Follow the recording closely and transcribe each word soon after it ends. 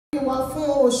And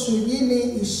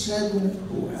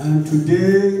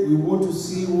today we want to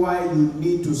see why you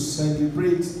need to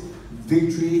celebrate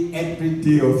victory every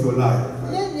day of your life.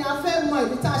 Any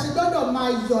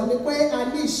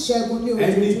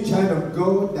child of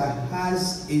God that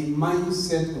has a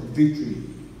mindset of victory,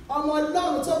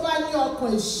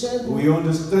 we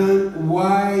understand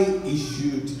why he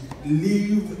should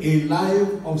live a life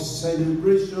of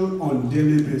celebration on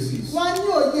daily basis.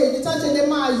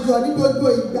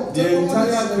 The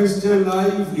entire Christian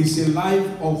life is a life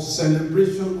of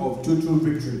celebration of total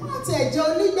victory.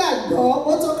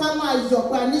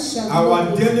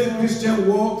 Our daily Christian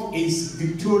walk is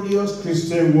victorious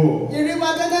Christian walk. In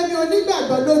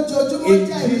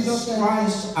Jesus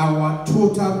Christ, our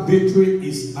total victory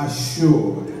is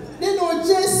assured. He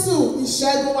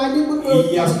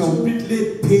has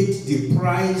completely paid the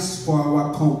price for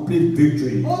our complete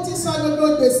victory.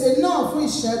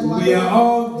 We are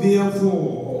all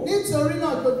therefore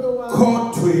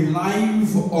called to a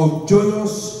life of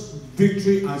joyous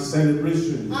victory and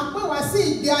celebration.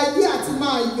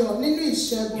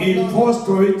 In 1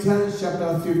 Corinthians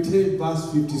chapter 15 verse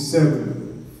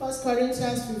 57. 1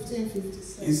 Corinthians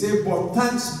 15:57. He said, but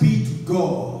thanks be to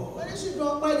God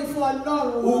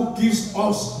who gives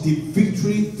us the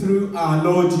victory through our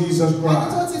Lord Jesus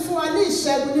Christ.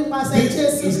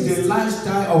 This is the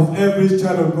lifestyle of every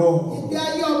child of God,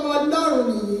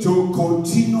 to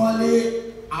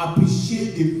continually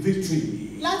appreciate the victory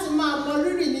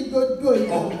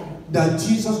that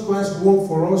Jesus Christ won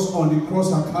for us on the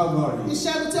cross at Calvary.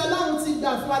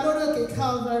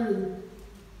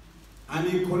 And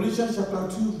in Colossians chapter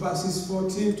 2 verses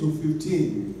 14 to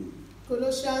 15.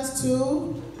 Colossians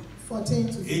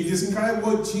 2:14-15. It describes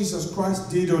what Jesus Christ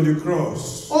did on the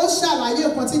cross. He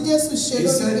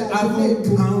said,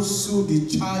 having counseled the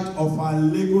charge of our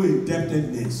legal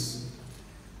indebtedness,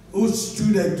 who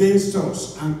stood against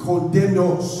us and condemned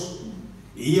us,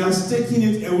 he has taken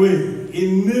it away.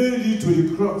 He nailed it to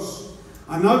the cross.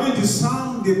 And having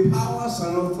disarmed the powers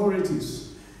and authorities,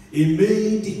 he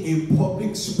made a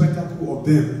public spectacle of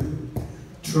them,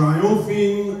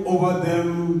 triumphing over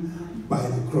them by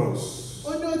the cross.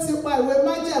 What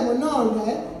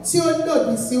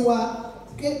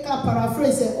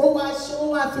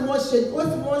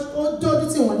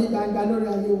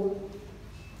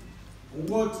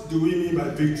do we mean by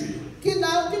victory? It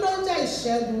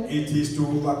is to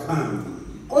overcome.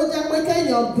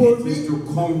 It is to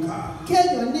conquer.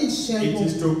 It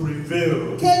is to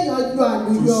prevail.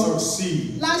 To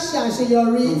succeed. To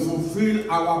fulfill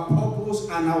our purpose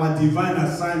and our divine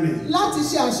assignment. To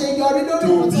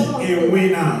be a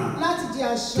winner.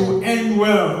 To end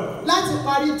well.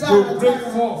 To break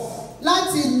forth.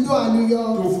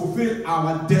 To fulfill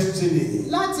our destiny.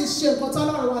 That's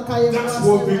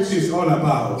what victory is all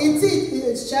about.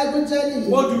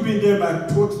 What do we mean there by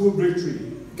total victory?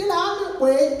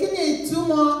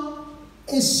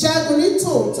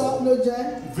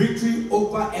 Victory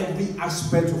over every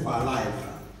aspect of our life.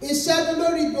 In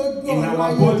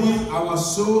our body, our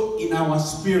soul, in our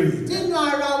spirit.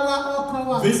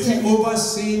 Victory over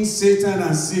sin, Satan,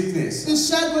 and sickness.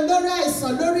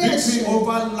 Victory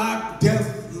over lack,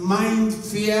 death, mind,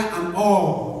 fear, and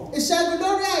all. It is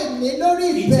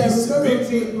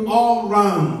victory all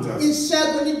round.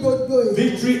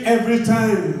 Victory every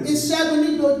time.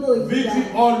 Victory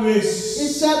always.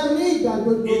 It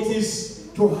is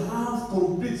to have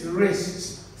complete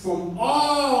rest from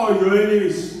all your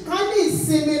enemies. And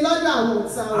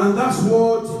that's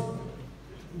what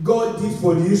God did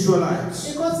for the Israelites.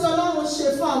 In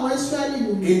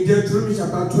Deuteronomy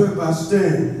chapter 12 verse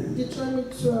 10. Deuteronomy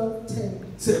 12:10.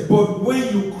 But when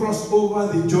you cross over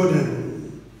the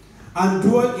Jordan and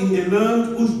dwell in the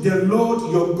land which the Lord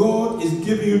your God is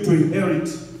giving you to inherit,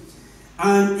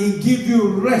 and he give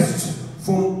you rest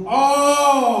from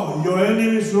all your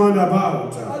enemies round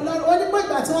about,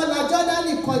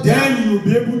 then you will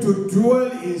be able to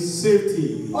dwell in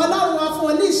safety.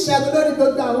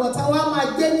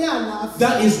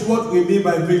 That is what we mean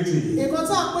by victory.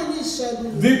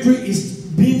 Victory is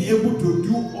being able to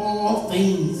do all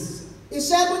things. And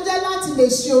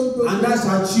that's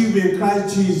achieved in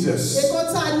Christ Jesus.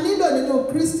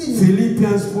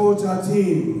 Philippians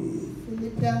 4:13.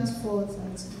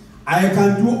 I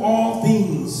can do all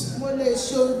things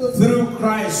through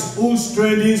Christ who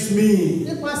strengthens me.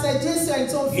 It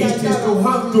is to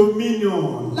have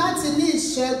dominion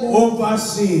over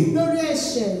sin.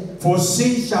 For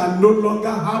sin shall no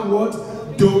longer have what?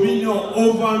 Dominion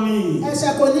over me.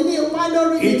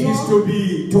 It is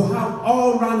to have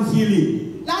all round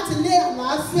healing.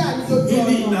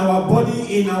 Healing in our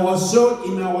body, in our soul,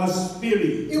 in our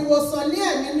spirit.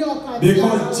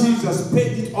 Because Jesus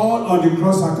paid it all on the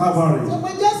cross at Calvary.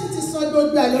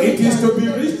 It is to be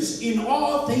rich in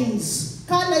all things,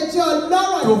 to have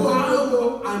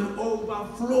an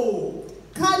overflow.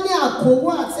 In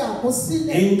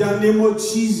the name of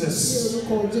Jesus,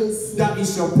 that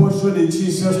is your portion in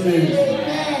Jesus' name.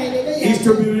 It's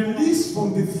to be released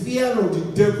from the fear of the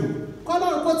devil.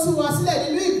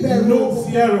 No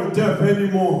fear of death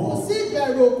anymore.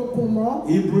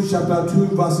 Hebrews chapter 2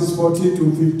 verses 14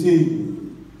 to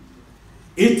 15.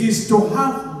 It is to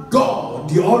have God,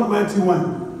 the Almighty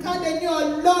One, the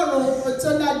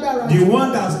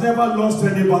one that has never lost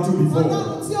any battle before,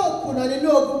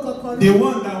 the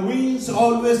one that wins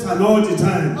always and all the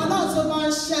time,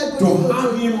 to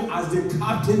have him as the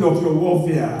captain of your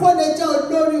warfare.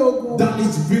 That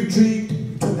is victory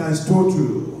that is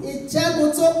total. It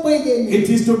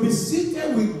is to be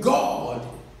seated with God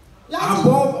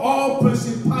above all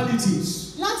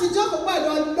principalities.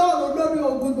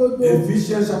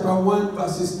 Ephesians chapter 1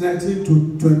 verses 19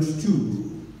 to 22.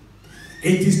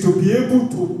 It is to be able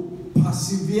to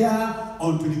persevere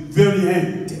unto the very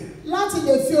end.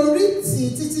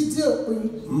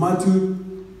 Matthew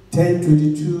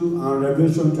 10:22 and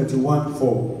Revelation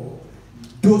 21:4.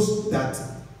 Those that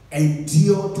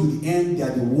endure to the end, they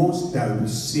are the ones that will be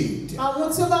saved.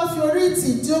 Those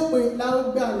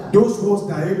ones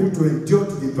that are able to endure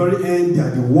to the very end, they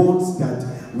are the ones that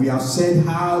we have said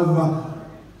have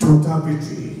total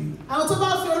victory. And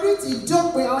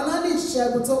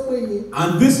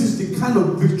this is the kind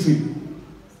of victory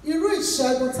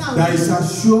that is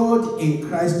assured in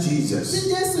Christ Jesus.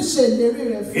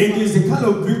 It is the kind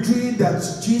of victory that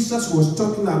Jesus was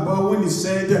talking about when he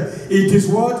said, it is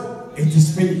what? It is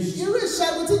finished.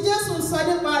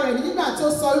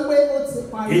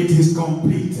 It is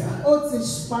complete.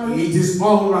 It is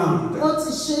all round.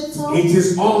 It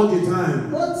is all the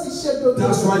time.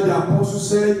 That's why the apostle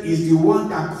said, is the one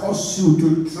that causes you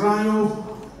to triumph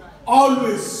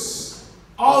always.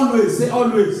 Always. Say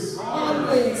always.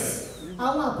 Always.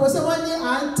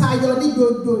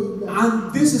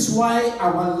 And this is why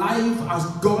our life as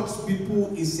God's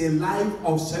people is a life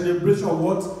of celebration of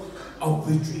what? Of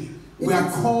victory. We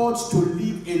are called to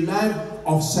live a life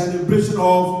of celebration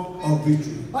of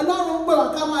victory.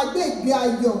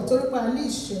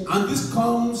 And this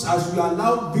comes as we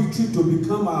allow victory to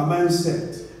become our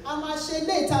mindset.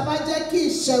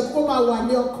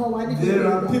 There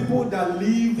are people that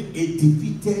live a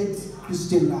defeated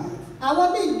Christian life.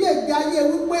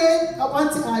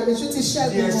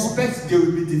 They expect they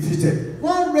will be defeated.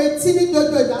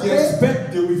 They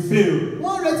expect they will fail.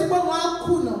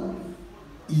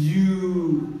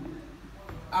 You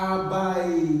are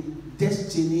by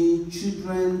destiny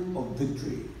children of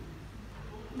victory.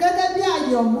 The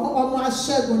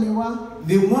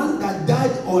one that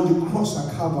died on the cross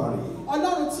at Calvary,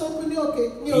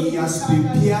 he has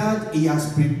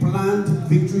pre-planned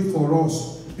victory for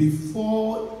us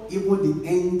before even the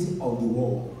end of the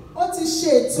world.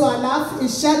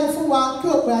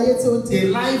 The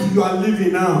life you are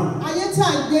living now,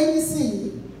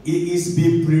 it is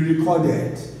being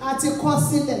pre-recorded.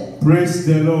 Praise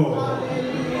the Lord.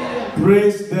 Hallelujah.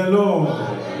 Praise the Lord.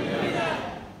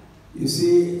 Hallelujah. You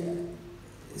see,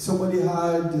 somebody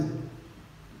had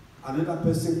another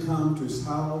person come to his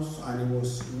house and he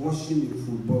was watching a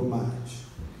football match.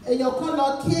 And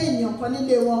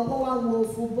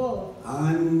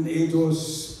it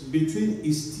was between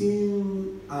his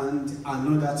team and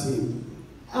another team.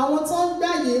 And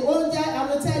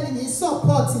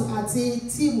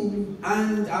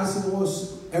as he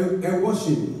was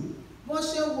watching, at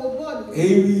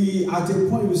a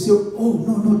point you say, oh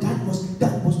no, that was.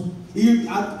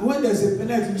 When there's a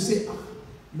penalty, you say,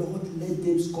 Lord, let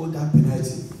them score that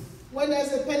penalty. When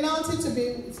there's a penalty to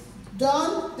be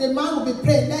done, the man will be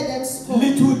praying, let them score.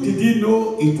 Little did he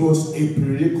know it was a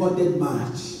pre-recorded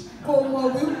match.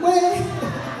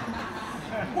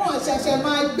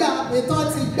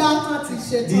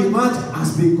 The match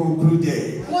has been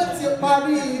concluded.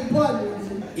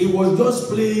 He was just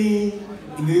playing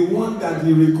the one that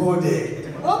he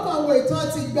recorded.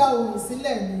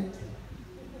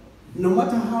 No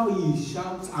matter how he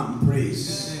shouts and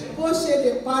prays, do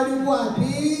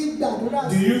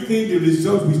you think the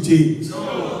result will change?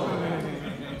 No.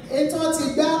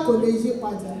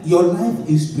 Your life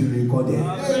is being recorded.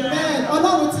 Amen.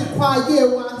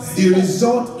 The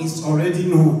result is already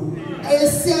known.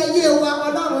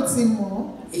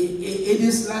 It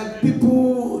is like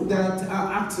people that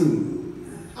are acting.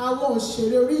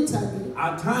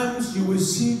 At times you will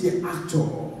see the actor.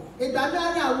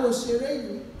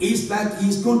 It's like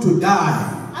he's going to die.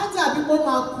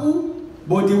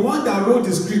 But the one that wrote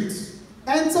the script,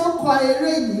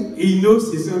 he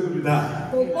knows he's going to die.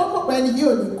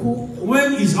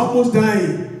 When he's almost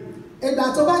dying,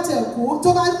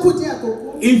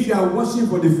 if you are watching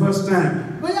for the first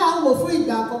time,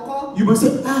 you must say,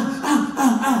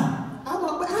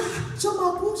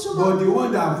 But the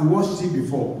one that have watched it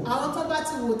before,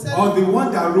 or the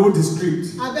one that wrote the script,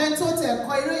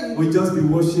 will just be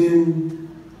watching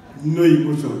no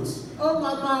emotions.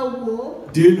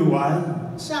 Do you know why?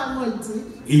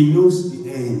 He knows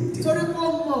the end.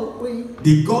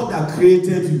 The God that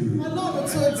created you,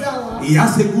 He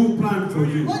has a good plan for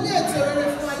you.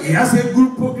 He has a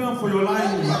good program for your life.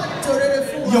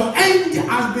 Your end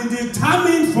has been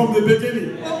determined from the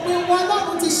beginning.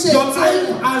 Your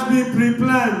life has been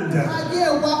pre-planned.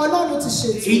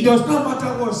 It does not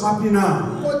matter what's happening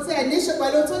now.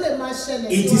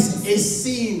 It is a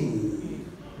sin.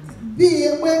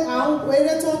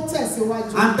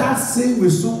 And that sin will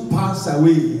soon pass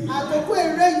away.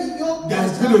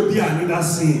 There's going to be another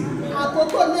sin.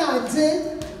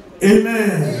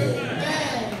 Amen.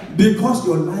 Because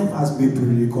your life has been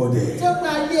pre-recorded.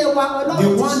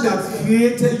 The one that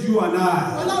created you and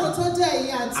I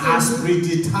has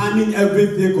predetermined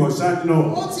everything concerning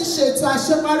us.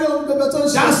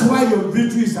 That's why your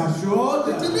victory is assured.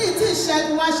 And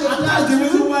that's the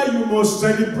reason why you must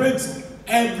celebrate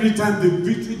every time the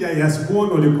victory that He has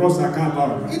won on the cross at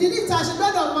Calvary.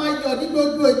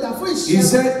 He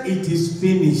said it is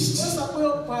finished.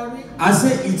 I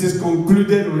said it is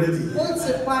concluded already.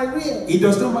 It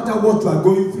does not matter what you are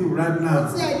going through right now.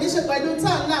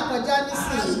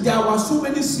 There were so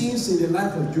many scenes in the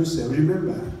life of Joseph,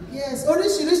 remember? Yes.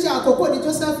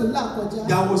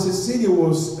 There was a scene, he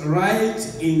was right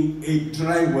in a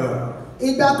dry well.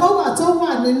 It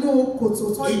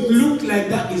looked like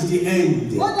that is the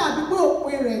end. But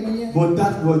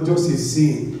that was just a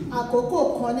sin.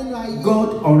 God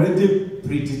already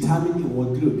predetermined he was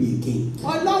going to be a king.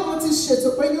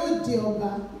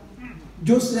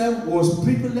 Joseph was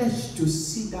privileged to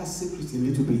see that secret a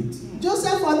little bit.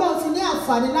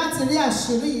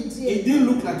 It didn't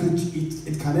look like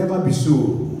it can ever be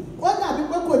so.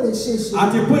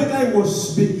 At the point that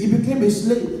he became a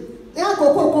slave. At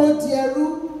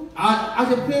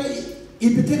the point he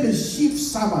became a chief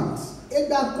servant.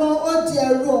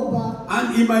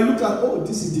 And he might look at, oh,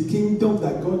 this is the kingdom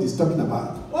that God is talking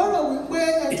about.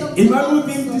 He might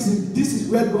think this is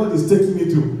where God is taking me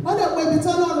to.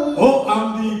 Oh,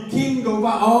 I'm the king over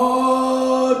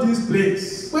all this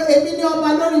place. That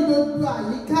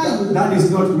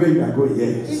is not where you are going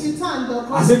yet.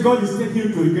 I said God is taking you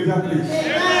to a greater place.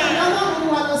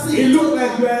 It looks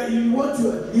like it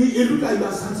looks like you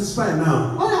are satisfied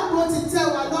now.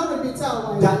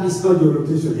 That is not your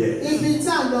location yet.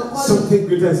 Something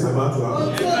greater is about to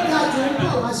happen.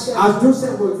 As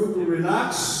Joseph was going to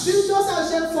relax,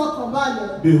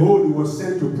 behold, he was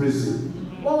sent to prison.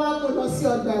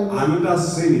 Another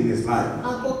sin in his life.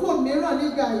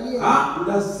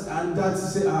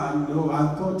 No,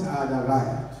 I thought I had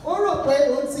arrived.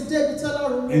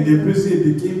 In the prison, he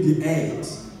became the head.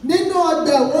 That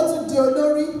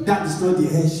is not the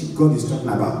headship God is talking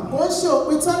about. But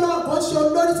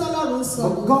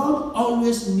God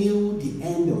always knew the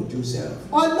end of Joseph.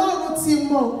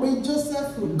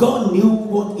 God knew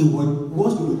what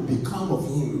was going to become of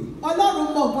him.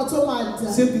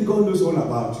 Same thing God knows all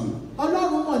about you.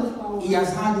 He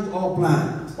has had it all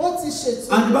planned. And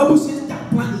the Bible says that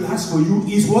plan He has for you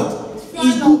is what?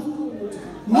 Is good.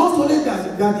 Not only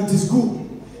that it is good.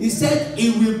 He said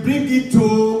He will bring it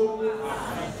to.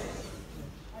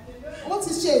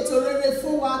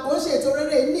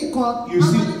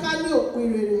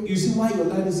 You see why your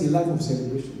life is a life of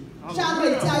celebration. It does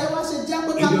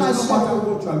not matter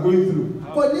what you are going through.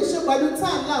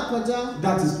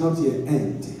 That is not your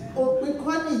end.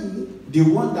 The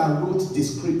one that wrote the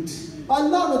script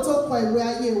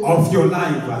of your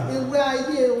life,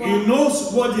 He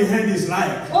knows what the end is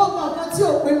like.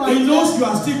 He knows you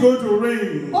are still going to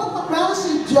reign. It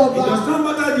does not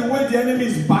matter the way the enemy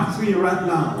is battering right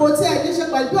now.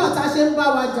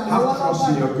 Have trust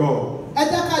in your God.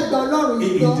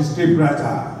 He is the script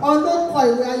writer.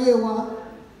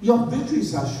 Your victory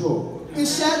is assured.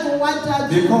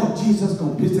 Because Jesus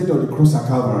completed on the cross at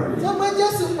Calvary.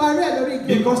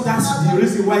 Because that's the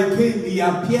reason why He came. He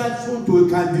appeared so to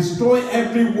can destroy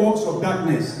every works of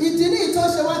darkness.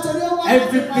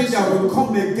 Everything that will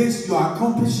come against you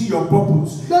accomplishing your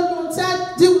purpose.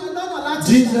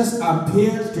 Jesus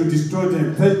appears to destroy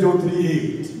them. 1 John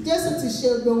 3:8.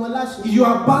 You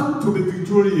are bound to be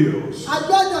victorious.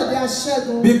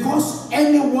 Because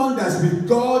anyone that's with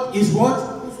God is what?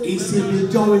 Is a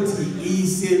majority.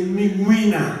 Is a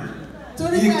winner.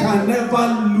 He can never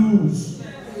lose.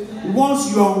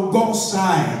 Once you're on God's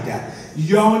side,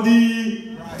 you're on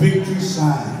the victory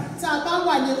side. You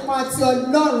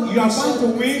are bound to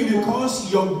win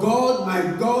because your God, my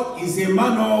God, is a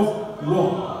man of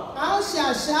war.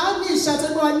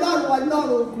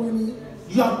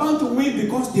 You are bound to win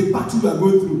because the battle you are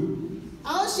going through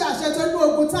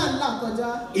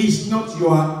is not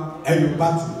your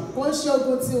battle. You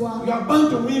are bound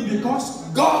to win because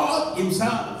God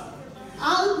Himself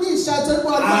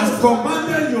has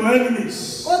commanded your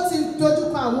enemies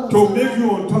to make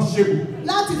you untouchable.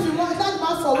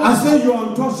 I say you are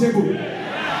untouchable.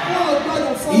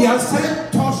 He has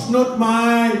said, touch not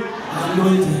my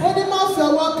anointed.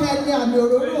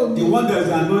 The one that is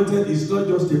anointed is not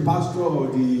just the pastor or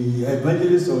the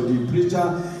evangelist or the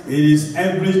preacher. It is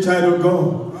every child of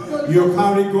God. You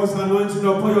carry God's anointing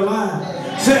upon your life.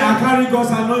 Say, I carry God's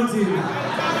anointing.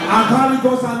 I carry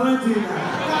God's anointing.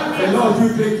 A lot of you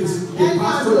think it's the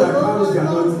pastor that carries the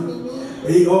anointing.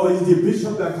 Or it's the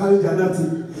bishop that carries the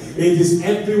anointing. It is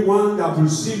everyone that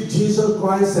received Jesus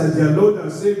Christ as their Lord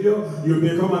and Savior. You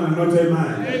become an anointed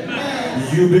man. Amen.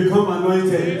 You become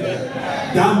anointed.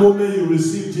 Amen. That moment you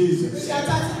receive Jesus.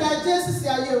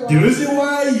 The reason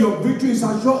why your victory is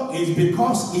assured is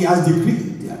because He has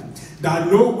decreed that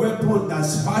no weapon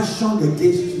that's fashioned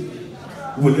against you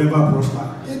will never prosper.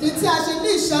 You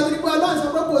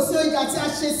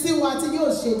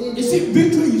see,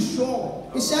 victory is sure.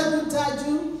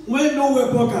 When no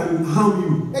weapon can harm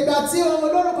you.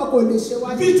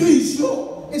 Victory is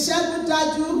sure.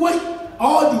 When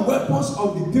all the weapons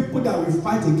of the people that will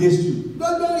fight against you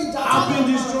have been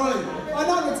destroyed.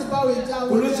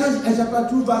 Colossians chapter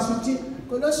 2 verse 15.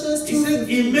 He said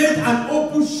He made an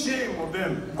open shame of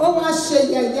them.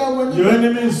 Your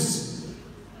enemies'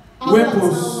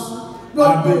 weapons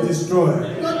have been destroyed.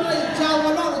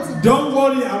 Don't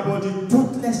worry about the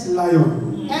toothless lion.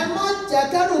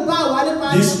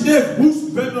 The snake whose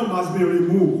venom has been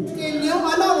removed.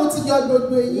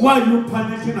 Why are you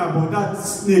panicking about that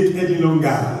snake any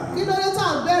longer?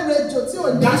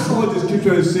 That's what the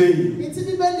scripture is saying.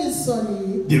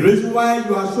 The reason why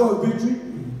you are sure of victory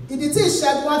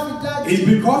is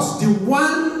because the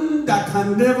one that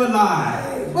can never lie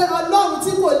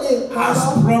has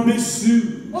promised you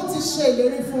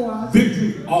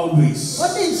victory always.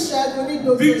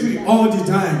 Victory all the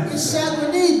time.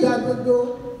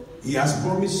 He has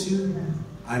promised you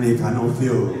and He cannot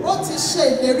fail. You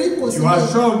are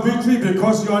sure of victory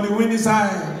because you are on the winning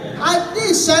side.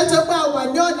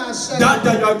 That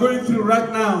you are going through right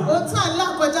now,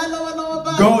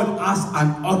 God has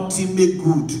an ultimate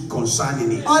good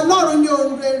concerning it.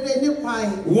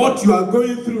 What you are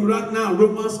going through right now,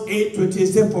 Romans 8:28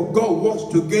 says, for God works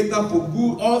together for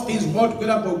good, all things work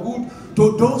together for good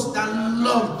to those that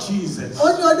love Jesus.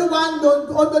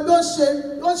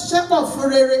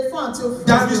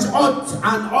 That is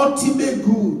an ultimate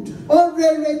good.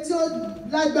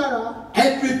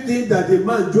 Everything that the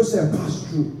man Joseph passed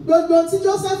through,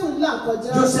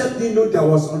 Joseph didn't know there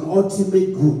was an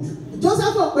ultimate good.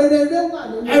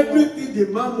 Everything the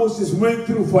man Moses went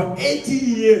through for 80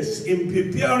 years in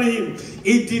preparing him,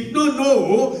 he did not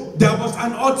know there was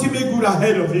an ultimate good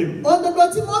ahead of him. In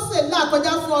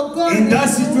that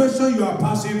situation you are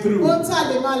passing through,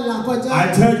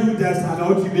 I tell you there's an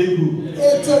ultimate good.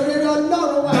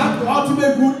 That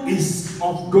ultimate good is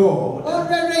of God.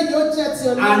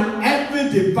 And every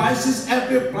devices,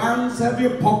 every plans, every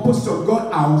purpose of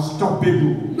God are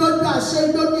unstoppable.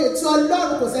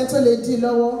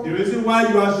 The reason why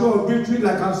you are sure of victory,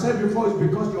 like I've said before, is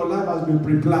because your life has been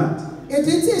pre-planned. I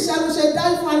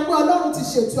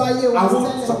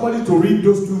want somebody to read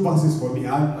those two verses for me.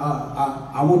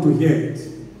 I want to hear it.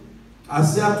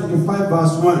 Isaiah 25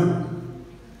 verse 1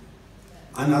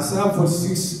 and Isaiah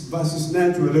 46 verses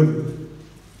 9 to 11.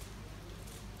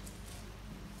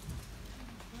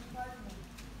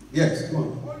 Yes, come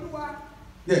on.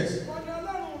 Yes.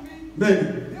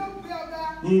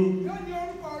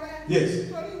 Yes.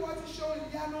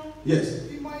 Yes.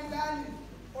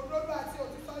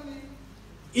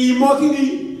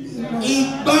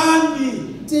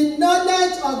 The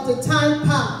knowledge of the time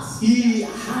past. He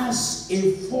has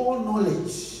a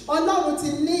foreknowledge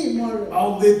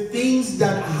of the things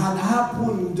that had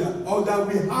happened or that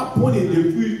will happen in the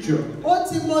future. A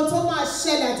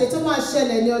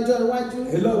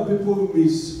lot of people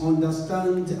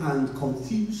misunderstand and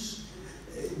confuse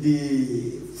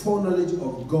the foreknowledge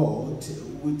of God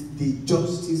with the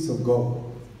justice of God.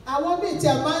 Àwọn míì tí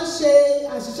a máa ń ṣe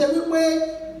àṣìṣe wípé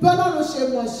bí Ọlọ́run ṣe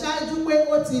mọ̀ ṣáájú pé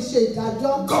ó ti ṣe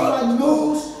ìdájọ́. God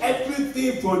knows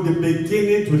everything from the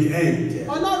beginning to the end.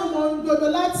 Ọlọ́run mọ̀ ohun gbogbo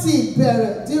láti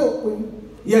ìbẹ̀rẹ̀ dé òpin.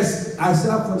 Yes,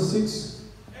 Isaiah 46.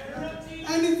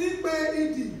 Ẹni tí pé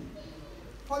ìdì.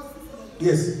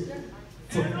 Yes.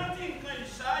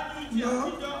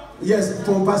 Yes,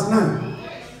 from verse 9.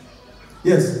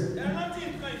 Yes.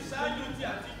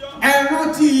 Ẹ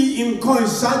rántí nǹkan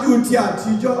ìṣáájú ti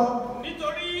àtijọ́.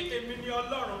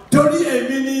 Torí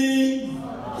èmi ni.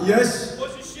 Yes.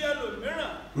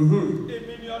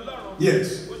 Yes.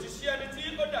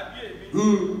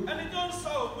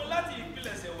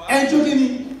 Ẹni tó kí ni?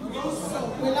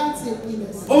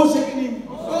 Ó ṣe kí ni?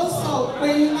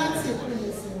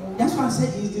 That's why I said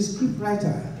he is the script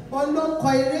writer.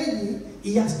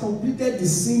 He has completed the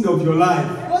scene of your life.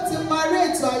 The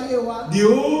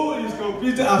whole is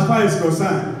completed as far as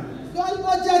concerned.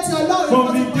 From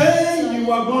the day you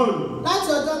were born,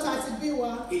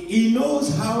 he knows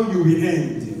how you will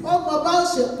end.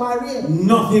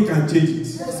 Nothing can change it.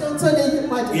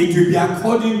 It will be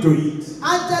according to it.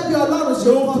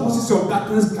 No forces of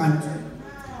darkness can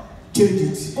change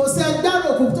it.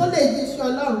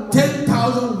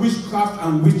 10,000 witchcraft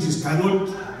and witches cannot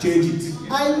change it.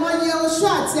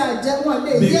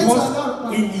 Because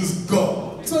it is God.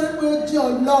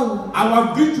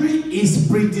 Our victory is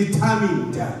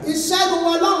predetermined. Let's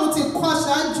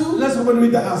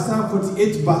read that Isaiah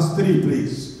 48 verse 3,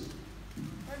 please.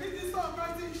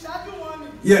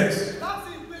 Yes.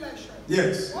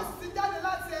 Yes.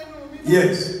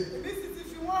 Yes.